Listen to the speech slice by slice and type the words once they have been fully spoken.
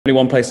Only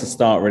one place to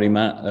start, really,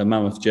 Matt. A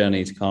mammoth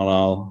journey to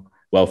Carlisle.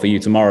 Well, for you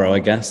tomorrow, I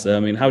guess. I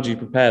mean, how do you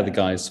prepare the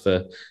guys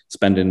for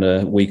spending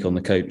a week on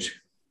the coach?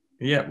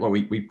 Yeah, well,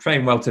 we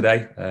train well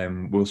today.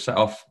 We'll set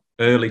off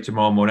early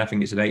tomorrow morning. I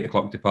think it's an 8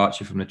 o'clock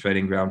departure from the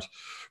training grounds.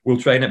 We'll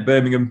train at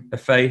Birmingham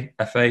FA,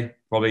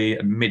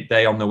 probably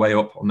midday on the way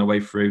up, on the way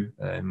through,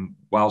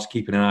 whilst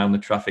keeping an eye on the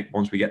traffic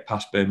once we get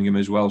past Birmingham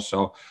as well.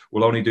 So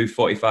we'll only do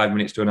 45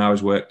 minutes to an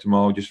hour's work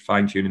tomorrow, just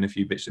fine-tuning a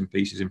few bits and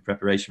pieces in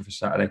preparation for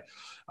Saturday.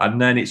 And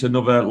then it's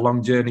another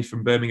long journey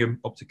from Birmingham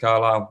up to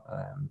Carlisle,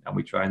 and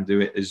we try and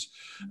do it as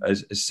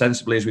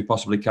sensibly as we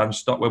possibly can.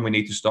 Stop when we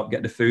need to stop,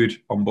 get the food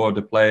on board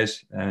the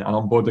players and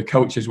on board the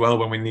coach as well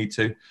when we need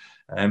to,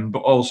 but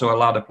also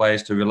allow the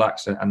players to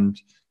relax and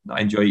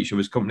not enjoy each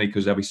other's company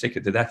because they'll be sick to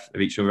death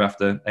of each other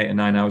after 8 or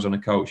 9 hours on a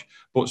coach,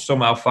 but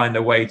somehow find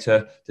a way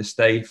to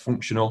stay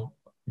functional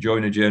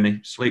during the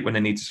journey, sleep when they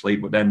need to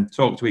sleep, but then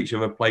talk to each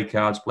other, play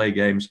cards, play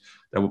games.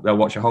 They'll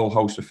watch a whole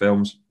host of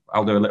films.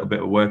 I'll do a little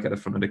bit of work at the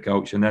front of the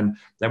coach, and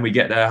then we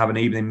get there, have an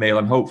evening meal,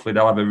 and hopefully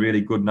they'll have a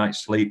really good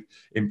night's sleep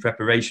in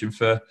preparation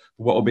for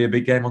what will be a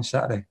big game on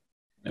Saturday.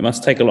 It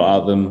must take a lot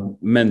out of them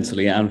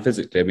mentally and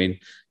physically. I mean,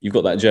 you've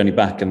got that journey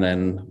back, and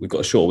then we've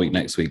got a short week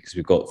next week because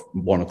we've got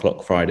 1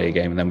 o'clock Friday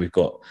game, and then we've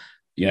got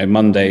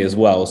Monday as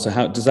well. So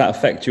how does that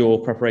affect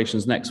your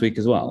preparations next week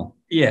as well?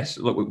 Yes,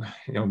 look,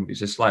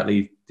 it's a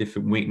slightly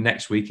different week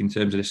next week in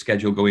terms of the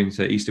schedule going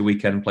to Easter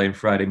weekend, playing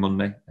Friday,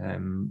 Monday.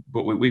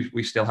 But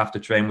we still have to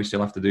train, we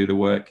still have to do the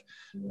work.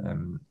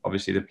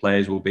 Obviously, the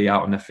players will be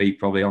out on their feet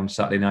probably on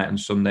Saturday night and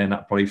Sunday, and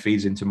that probably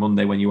feeds into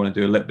Monday when you want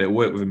to do a little bit of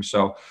work with them.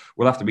 So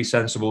we'll have to be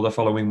sensible the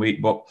following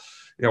week, but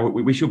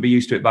we should be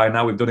used to it by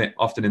now. We've done it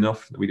often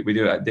enough. We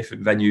do it at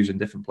different venues and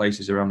different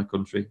places around the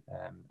country,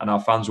 and our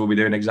fans will be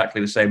doing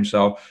exactly the same.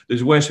 So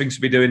there's worse things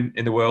to be doing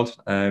in the world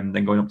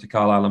than going up to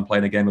Carlisle and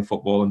playing a game of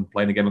football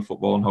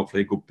and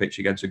hopefully a good pitch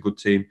against a good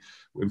team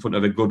in front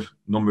of a good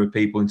number of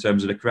people in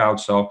terms of the crowd.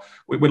 So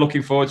we're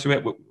looking forward to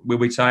it. We'll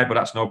be tired, but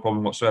that's no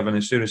problem whatsoever. And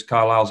as soon as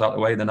Carlisle's out of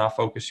the way, then our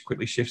focus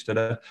quickly shifts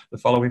to the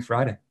following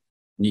Friday.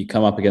 You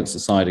come up against the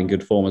side in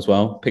good form as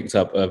well. Picked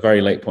up a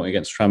very late point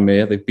against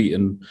Tranmere. They've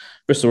beaten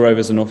Bristol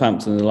Rovers and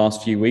Northampton in the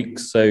last few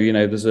weeks. So,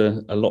 there's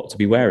a lot to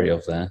be wary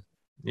of there.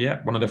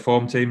 Yeah, one of the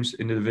form teams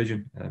in the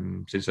division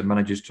since the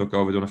managers took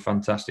over, done a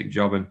fantastic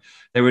job, and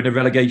they were in a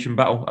relegation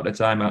battle at the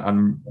time,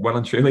 and well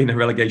and truly in a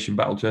relegation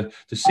battle.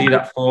 To see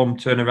that form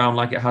turn around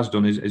like it has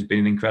done has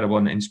been incredible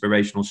and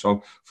inspirational.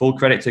 So full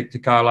credit to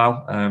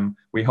Carlisle.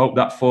 We hope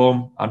that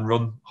form and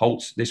run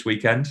halts this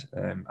weekend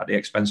at the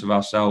expense of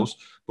ourselves,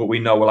 but we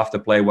know we'll have to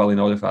play well in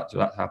order for that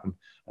to happen.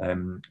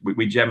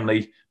 We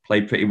generally play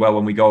pretty well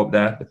when we go up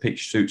there. The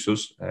pitch suits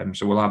us,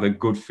 so we'll have a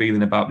good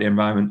feeling about the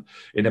environment.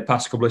 In the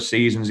past couple of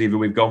seasons, either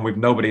we've gone with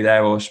nobody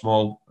there or a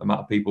small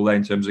amount of people there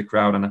in terms of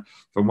crowd. And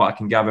from what I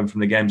can gather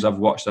from the games I've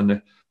watched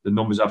and the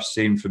numbers I've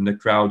seen from the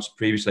crowds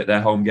previously at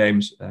their home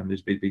games,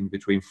 there's been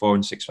between 4,000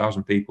 and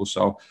 6,000 people.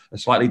 So a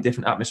slightly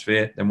different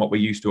atmosphere than what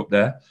we're used to up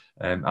there.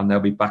 And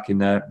they'll be backing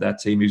their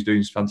team, who's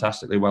doing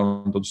fantastically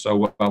well and done so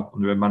well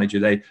under a manager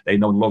they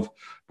know and love.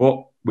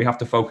 But we have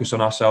to focus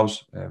on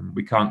ourselves.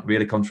 We can't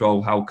really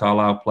control how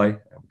Carlisle play.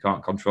 We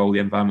can't control the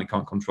environment. We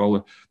can't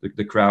control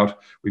the crowd.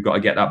 We've got to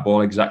get that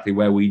ball exactly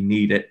where we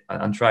need it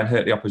and try and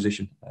hurt the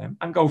opposition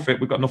and go for it.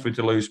 We've got nothing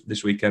to lose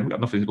this weekend. We've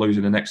got nothing to lose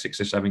in the next 6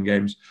 or 7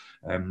 games.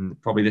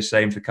 Probably the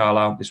same for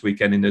Carlisle this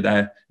weekend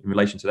in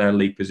relation to their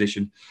league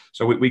position.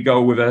 So we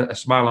go with a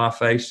smile on our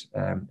face,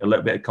 a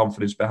little bit of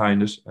confidence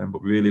behind us,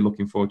 but really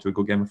looking forward to a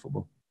good game of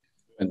football.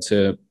 And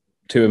to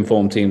 2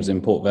 informed teams in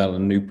Port Vale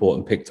and Newport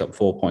and picked up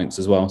 4 points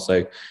as well.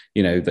 So,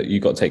 that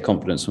you've got to take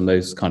confidence from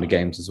those kind of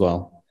games as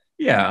well.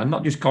 Yeah, and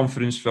not just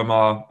confidence from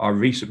our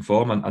recent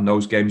form and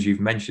those games you've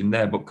mentioned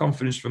there, but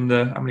confidence from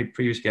how many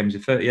previous games,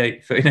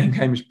 39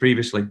 games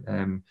previously.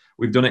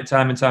 We've done it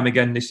time and time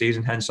again this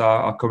season, hence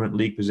our current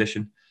league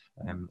position.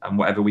 And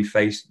whatever we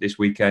face this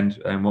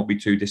weekend won't be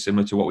too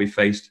dissimilar to what we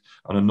faced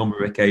on a number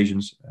of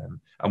occasions.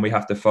 And we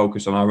have to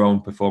focus on our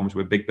own performance.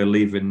 We're a big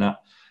believer in that.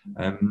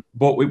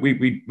 But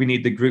we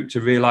need the group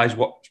to realise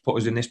what's put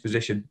us in this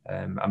position.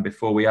 And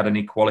before we add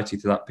any quality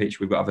to that pitch,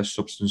 we've got to have a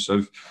substance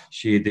of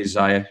sheer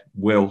desire,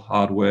 will,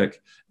 hard work,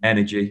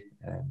 energy,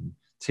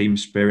 team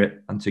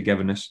spirit and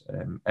togetherness.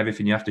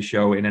 Everything you have to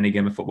show in any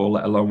game of football,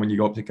 let alone when you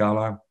go up to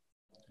Carlisle.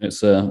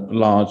 It's a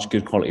large,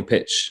 good quality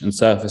pitch and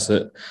surface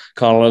at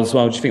Carlisle as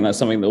well. Do you think that's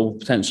something that will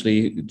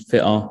potentially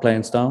fit our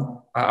playing style?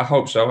 I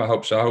hope so. I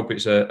hope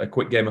it's a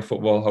quick game of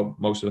football. I hope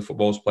most of the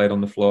football's played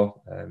on the floor.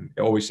 It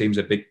always seems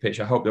a big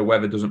pitch. I hope the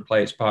weather doesn't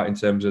play its part in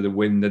terms of the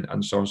wind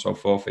and so on and so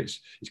forth. It's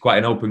quite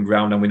an open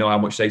ground, and we know how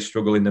much they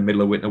struggle in the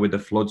middle of winter with the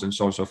floods and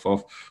so on and so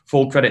forth.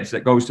 Full credit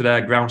that goes to their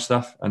ground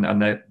staff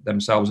and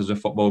themselves as a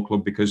football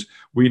club, because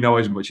we know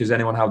as much as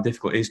anyone how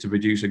difficult it is to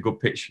produce a good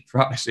pitch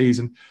throughout the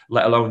season,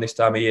 let alone this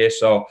time of year.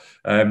 So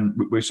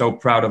we're so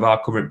proud of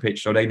our current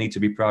pitch, so they need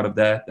to be proud of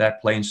their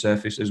playing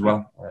surface as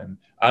well.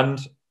 And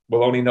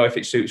we'll only know if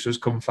it suits us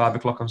come 5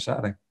 o'clock on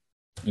Saturday.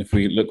 If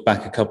we look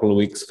back a couple of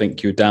weeks, I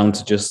think you're down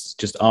to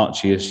just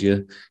Archie as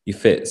your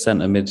fit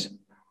centre mid,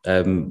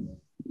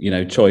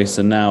 choice,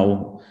 and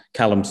now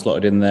Callum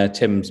slotted in there,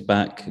 Tim's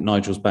back,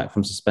 Nigel's back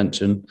from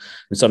suspension,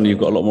 and suddenly you've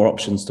got a lot more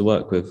options to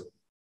work with.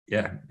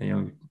 Yeah,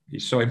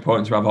 it's so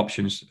important to have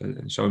options,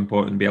 and so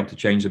important to be able to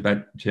change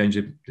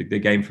the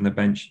game from the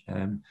bench.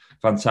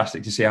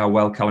 Fantastic to see how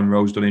well Callum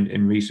Rowe's done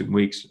in recent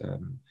weeks.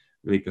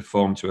 Really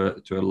performed to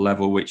a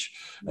level which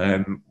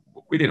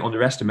we didn't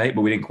underestimate,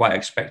 but we didn't quite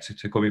expect him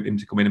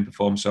to come in and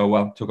perform so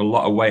well. Took a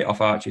lot of weight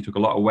off Archie, took a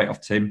lot of weight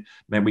off Tim.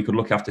 Meant we could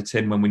look after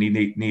Tim when we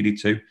needed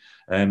to.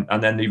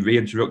 And then the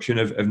reintroduction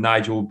of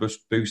Nigel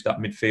boost that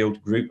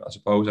midfield group, I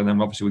suppose. And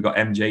then obviously we got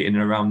MJ in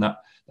and around that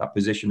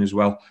position as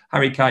well.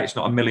 Harry Kite's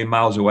not a million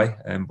miles away,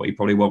 but he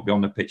probably won't be on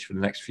the pitch for the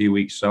next few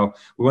weeks. So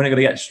we're only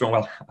going to get strong.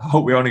 Well, I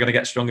hope we're only going to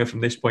get stronger from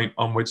this point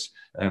onwards.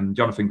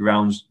 Jonathan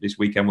Grounds this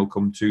weekend will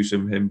come to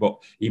some of him, but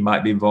he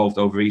might be involved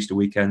over Easter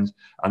weekend.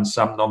 And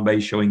Sam Nombe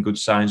is showing good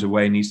signs of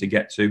where he needs to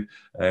get to.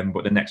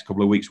 But the next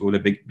couple of weeks will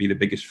be the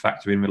biggest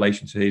factor in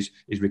relation to his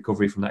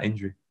recovery from that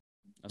injury.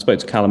 I spoke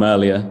to Callum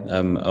earlier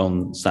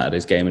on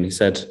Saturday's game, and he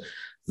said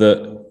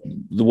that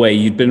the way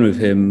you'd been with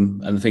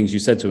him and the things you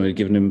said to him had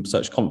given him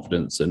such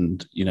confidence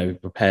and,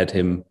 prepared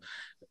him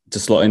to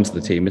slot into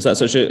the team. Is that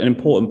such an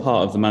important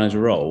part of the manager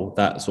role,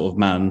 that sort of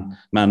man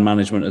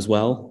management as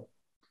well?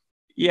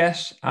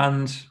 Yes,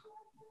 and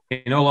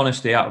in all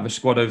honesty, out of a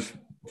squad of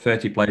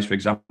 30 players, for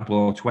example,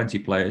 or 20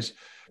 players,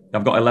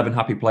 I've got 11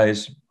 happy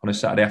players on a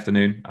Saturday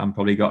afternoon. I'm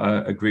probably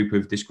got a group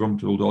of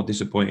disgruntled or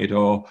disappointed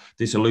or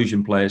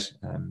disillusioned players.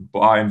 But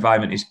our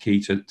environment is key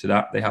to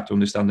that. They have to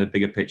understand the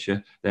bigger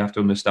picture. They have to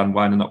understand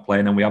why they're not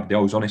playing. And we have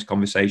those honest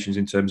conversations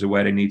in terms of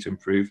where they need to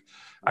improve.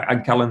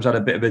 And Callum's had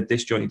a bit of a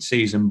disjointed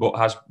season, but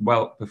has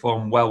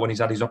performed well when he's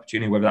had his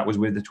opportunity, whether that was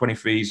with the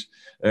 23s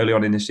early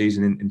on in the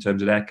season in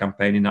terms of their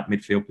campaign in that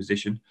midfield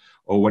position,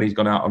 or when he's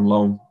gone out on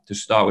loan to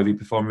start with, he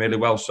performed really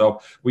well.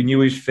 So we knew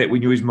he was fit, we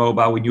knew he was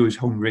mobile, we knew he was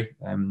hungry.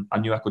 I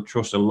knew I could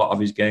trust a lot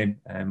of his game,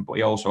 but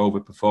he also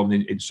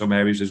overperformed in some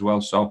areas as well.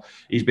 So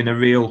he's been a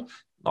real,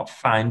 not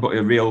fine, but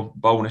a real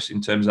bonus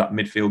in terms of that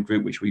midfield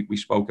group, which we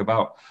spoke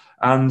about.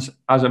 And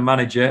as a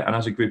manager and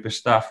as a group of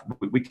staff,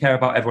 we care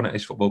about everyone at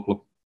this football club.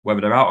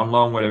 Whether they're out on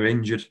loan, whether they're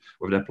injured,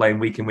 whether they're playing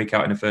week in, week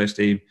out in the first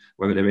team,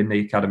 whether they're in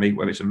the academy,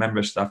 whether it's a member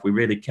of staff, we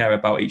really care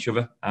about each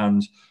other.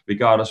 And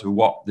regardless of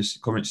what the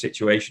current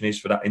situation is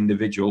for that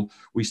individual,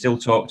 we still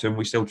talk to him,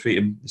 we still treat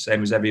him the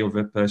same as every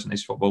other person at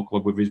this football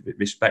club, with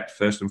respect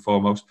first and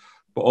foremost,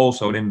 but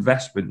also an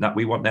investment that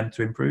we want them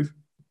to improve.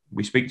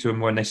 We speak to them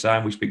when they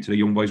sign. We speak to the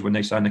young boys when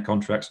they sign their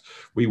contracts.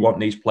 We want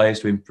these players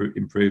to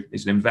improve.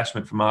 It's an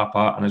investment from our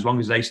part. And as long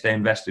as they stay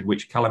invested,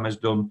 which Callum has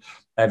done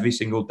every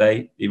single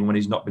day, even when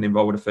he's not been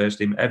involved with the first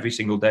team, every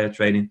single day of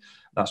training,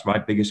 that's my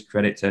biggest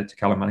credit to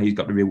Callum. And he's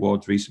got the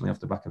rewards recently off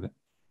the back of it.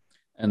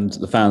 And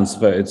the fans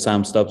voted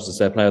Sam Stubbs as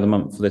their player of the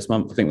month for this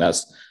month. I think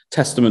that's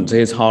testament to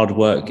his hard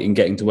work in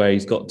getting to where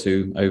he's got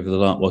to over the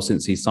last,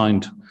 since he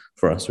signed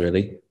for us,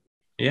 really.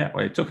 Yeah,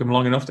 well, it took him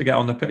long enough to get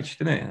on the pitch,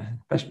 didn't it?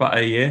 Best part of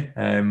a year.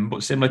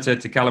 But similar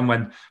to Callum,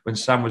 when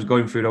Sam was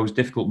going through those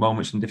difficult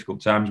moments and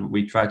difficult times,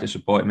 we tried to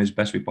support him as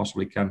best we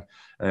possibly can.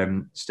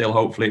 Still,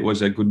 hopefully, it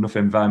was a good enough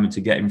environment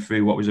to get him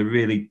through what was a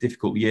really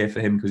difficult year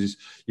for him, because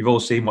you've all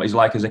seen what he's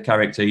like as a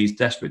character. He's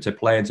desperate to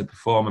play and to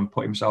perform and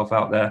put himself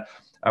out there.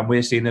 And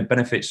we're seeing the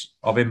benefits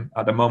of him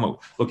at the moment.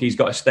 Look, he's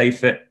got to stay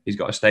fit. He's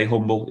got to stay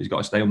humble. He's got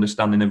to stay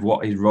understanding of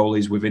what his role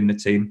is within the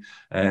team,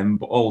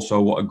 but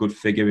also what a good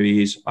figure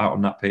he is out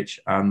on that pitch.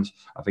 And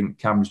I think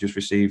Cam's just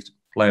received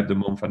Player of the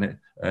Month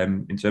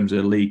in terms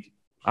of the league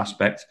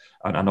aspect,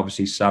 and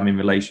obviously Sam in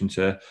relation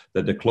to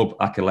the club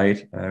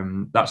accolade.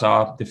 That's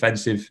our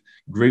defensive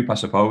group, I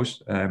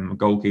suppose,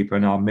 goalkeeper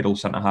and our middle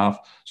centre-half.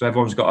 So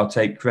everyone's got to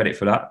take credit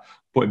for that.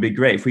 But it'd be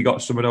great if we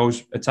got some of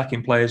those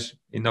attacking players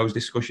in those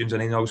discussions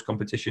and in those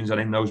competitions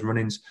and in those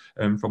run-ins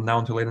from now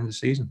until the end of the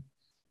season.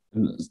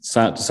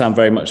 Sam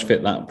very much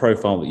fit that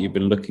profile that you've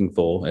been looking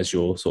for as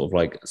your sort of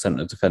like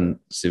centre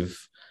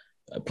defensive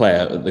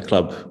player at the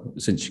club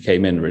since you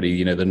came in,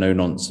 really, the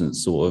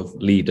no-nonsense sort of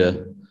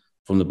leader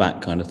from the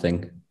back kind of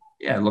thing.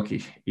 Yeah, look,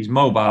 he's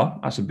mobile.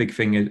 That's a big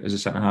thing as a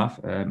centre-half.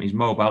 He's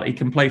mobile. He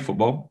can play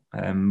football,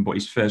 but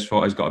his first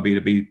thought has got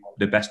to be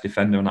the best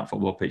defender on that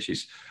football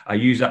pitch. I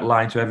use that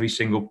line to every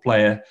single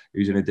player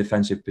who's in a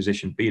defensive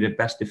position. Be the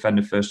best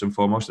defender first and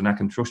foremost, and I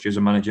can trust you as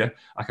a manager.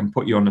 I can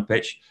put you on the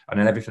pitch, and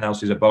then everything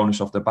else is a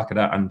bonus off the back of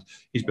that. And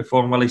he's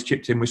performed well. He's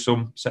chipped in with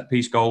some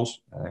set-piece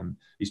goals.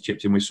 He's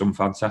chipped in with some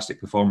fantastic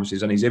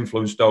performances, and he's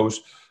influenced those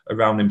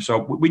around him. So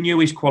we knew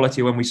his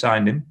quality when we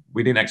signed him.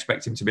 We didn't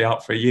expect him to be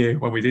out for a year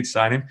when we did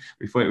sign him.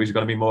 We thought it was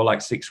going to be more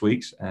like 6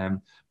 weeks.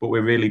 But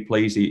we're really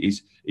pleased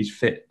he's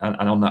fit and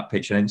on that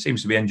pitch, and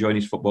seems to be enjoying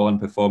his football and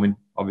performing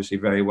obviously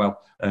very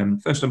well.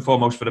 First and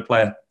foremost for the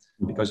player,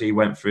 because he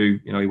went through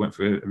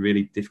a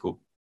really difficult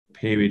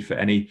period for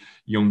any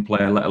young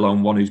player, let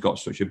alone one who's got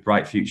such a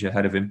bright future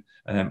ahead of him.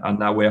 And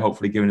now we're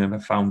hopefully giving him a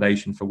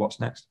foundation for what's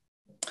next.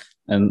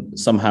 And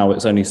somehow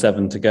it's only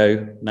 7 to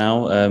go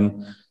now.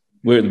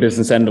 We're at the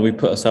business end and we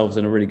put ourselves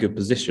in a really good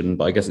position,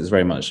 but I guess it's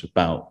very much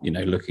about,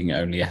 looking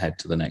only ahead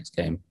to the next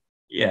game.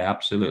 Yeah,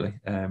 absolutely.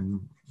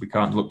 we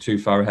can't look too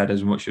far ahead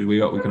as much as we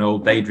can all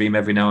daydream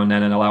every now and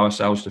then and allow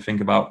ourselves to think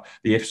about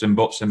the ifs and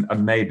buts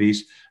and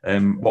maybes.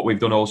 What we've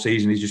done all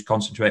season is just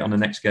concentrate on the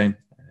next game.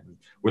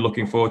 We're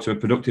looking forward to a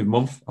productive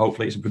month.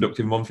 Hopefully it's a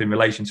productive month in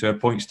relation to a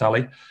points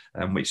tally,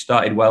 which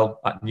started well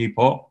at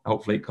Newport.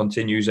 Hopefully it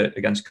continues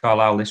against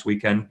Carlisle this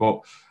weekend.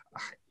 But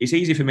it's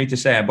easy for me to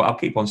say, but I'll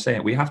keep on saying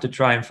it. We have to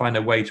try and find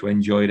a way to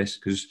enjoy this,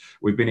 because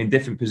we've been in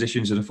different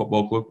positions as a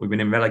football club. We've been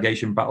in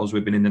relegation battles.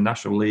 We've been in the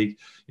National League.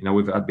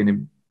 I've been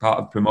in part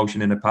of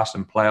promotion in the past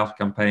and playoff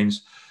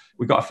campaigns.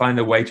 We've got to find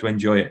a way to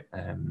enjoy it.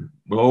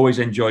 We'll always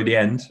enjoy the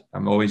end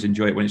and always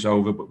enjoy it when it's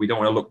over, but we don't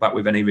want to look back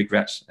with any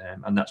regrets.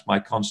 And that's my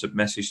constant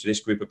message to this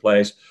group of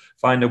players.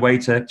 Find a way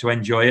to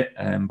enjoy it,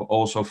 but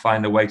also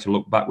find a way to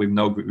look back with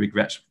no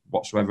regrets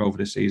whatsoever over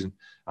the season,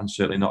 and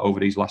certainly not over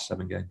these last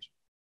 7 games.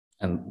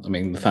 And I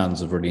mean, the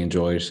fans have really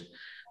enjoyed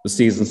the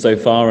season so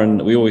far,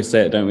 and we always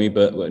say it, don't we?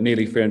 But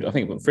nearly 300, I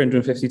think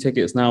 350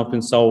 tickets now have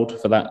been sold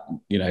for that,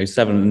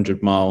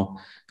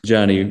 700-mile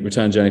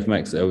return journey from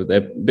Exeter. They're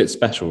a bit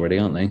special, really,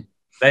 aren't they?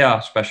 They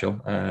are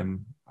special. I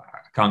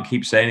can't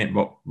keep saying it,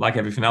 but like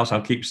everything else,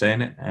 I'll keep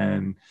saying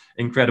it.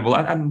 Incredible.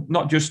 And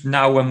not just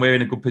now when we're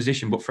in a good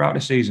position, but throughout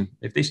the season.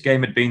 If this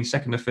game had been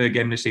second or third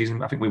game of the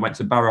season, I think we went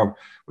to Barrow.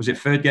 Was it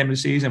third game of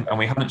the season? And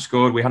we hadn't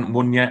scored. We hadn't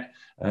won yet.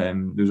 There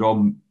was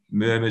all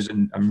murmurs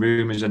and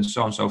rumours and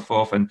so on and so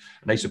forth. And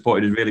they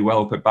supported us really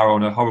well up at Barrow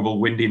on a horrible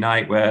windy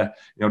night where,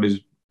 there's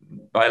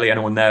barely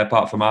anyone there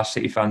apart from our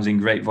City fans in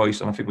great voice,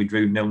 and I think we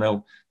drew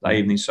 0-0 that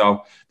evening.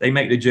 So they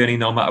make the journey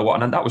no matter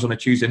what, and that was on a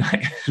Tuesday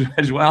night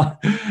as well.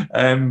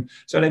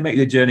 So they make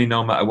the journey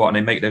no matter what, and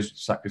they make those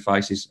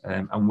sacrifices,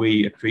 and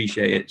we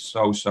appreciate it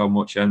so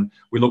much. And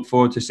we look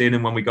forward to seeing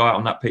them when we go out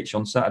on that pitch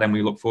on Saturday, and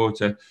we look forward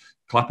to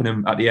clapping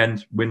them at the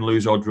end, win,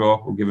 lose or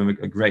draw. We'll give them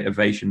a great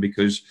ovation,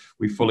 because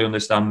we fully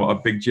understand what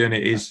a big journey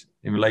it is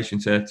in relation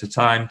to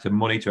time, to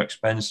money, to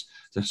expense,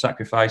 to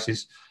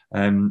sacrifices.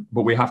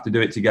 But we have to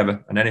do it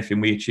together, and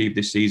anything we achieve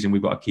this season,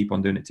 we've got to keep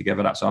on doing it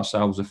together. That's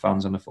ourselves, the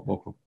fans and the football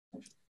club.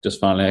 Just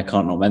finally, I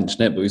can't not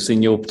mention it, but we've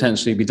seen you'll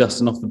potentially be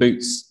dusting off the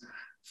boots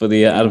for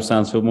the Adam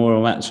Stansfield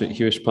Memorial match at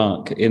Hewish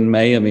Park in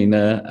May. I mean,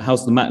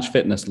 how's the match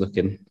fitness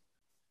looking?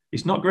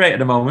 It's not great at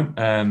the moment.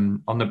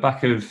 On the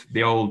back of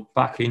the old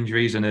back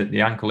injuries and the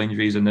ankle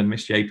injuries and the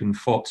misshapen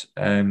foot,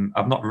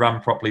 I've not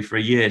ran properly for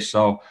a year.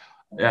 So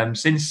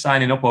since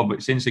signing up, or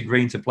since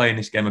agreeing to play in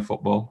this game of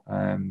football,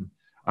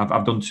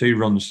 I've done 2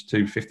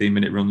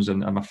 15-minute runs,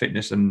 and my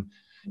fitness and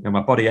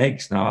my body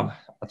aches now.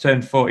 I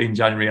turned 40 in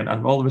January,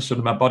 and all of a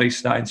sudden my body's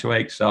starting to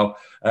ache. So,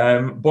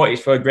 but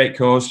it's for a great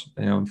cause,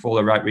 and for all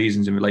the right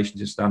reasons in relation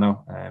to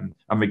Stano.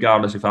 And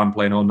regardless if I'm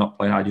playing or not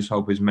playing, I just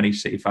hope as many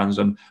City fans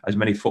and as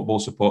many football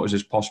supporters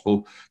as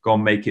possible go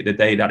and make it the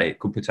day that it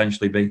could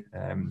potentially be.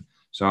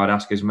 So I'd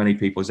ask as many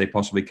people as they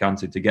possibly can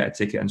to get a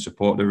ticket and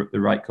support the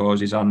right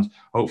causes, and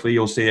hopefully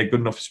you'll see a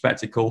good enough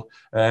spectacle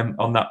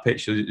on that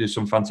pitch. There's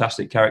some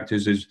fantastic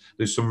characters.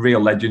 There's some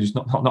real legends,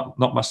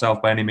 not myself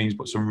by any means,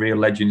 but some real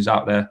legends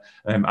out there,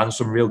 and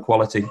some real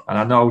quality. And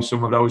I know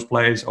some of those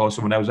players or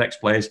some of those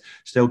ex-players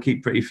still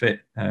keep pretty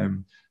fit.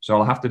 So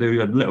I'll have to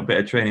do a little bit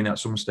of training at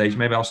some stage.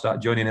 Maybe I'll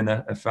start joining in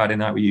a Friday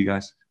night with you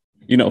guys.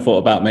 You not thought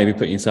about maybe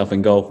putting yourself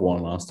in goal for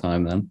one last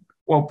time then?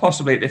 Well,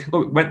 possibly.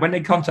 Look, when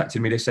they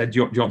contacted me, they said,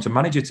 do you want to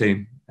manage a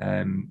team,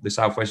 the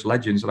Southwest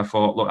Legends? And I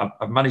thought, look,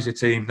 I've managed a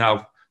team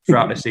now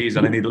throughout the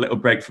season. I need a little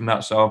break from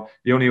that. So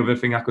the only other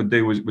thing I could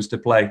do was to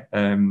play.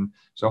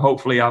 So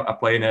hopefully I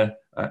play in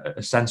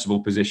a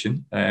sensible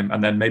position,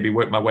 and then maybe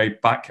work my way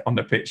back on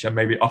the pitch and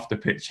maybe off the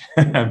pitch.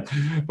 But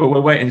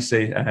we'll wait and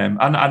see. And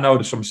I know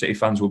that some City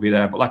fans will be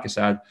there. But like I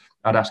said,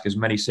 I'd ask as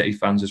many City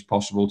fans as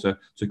possible to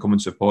come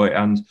and support it.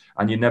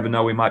 And you never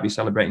know, we might be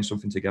celebrating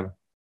something together.